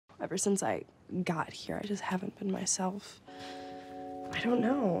Ever since I got here, I just haven't been myself. I don't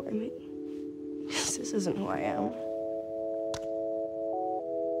know. I mean, this isn't who I am.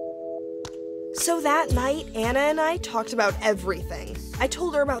 So that night, Anna and I talked about everything. I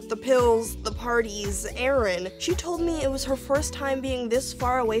told her about the pills, the parties, Erin. She told me it was her first time being this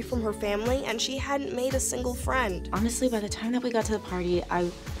far away from her family and she hadn't made a single friend. Honestly, by the time that we got to the party, I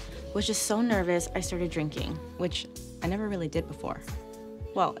was just so nervous I started drinking, which I never really did before.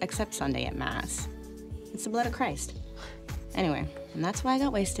 Well, except Sunday at Mass. It's the blood of Christ. Anyway, and that's why I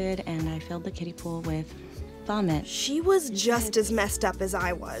got wasted and I filled the kiddie pool with vomit. She was just as messed up as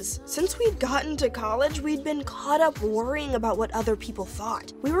I was. Since we'd gotten to college, we'd been caught up worrying about what other people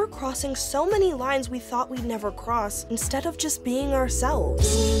thought. We were crossing so many lines we thought we'd never cross, instead of just being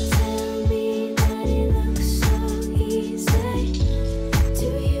ourselves. Tell me that it looks so easy. Do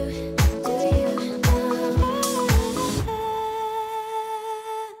you know?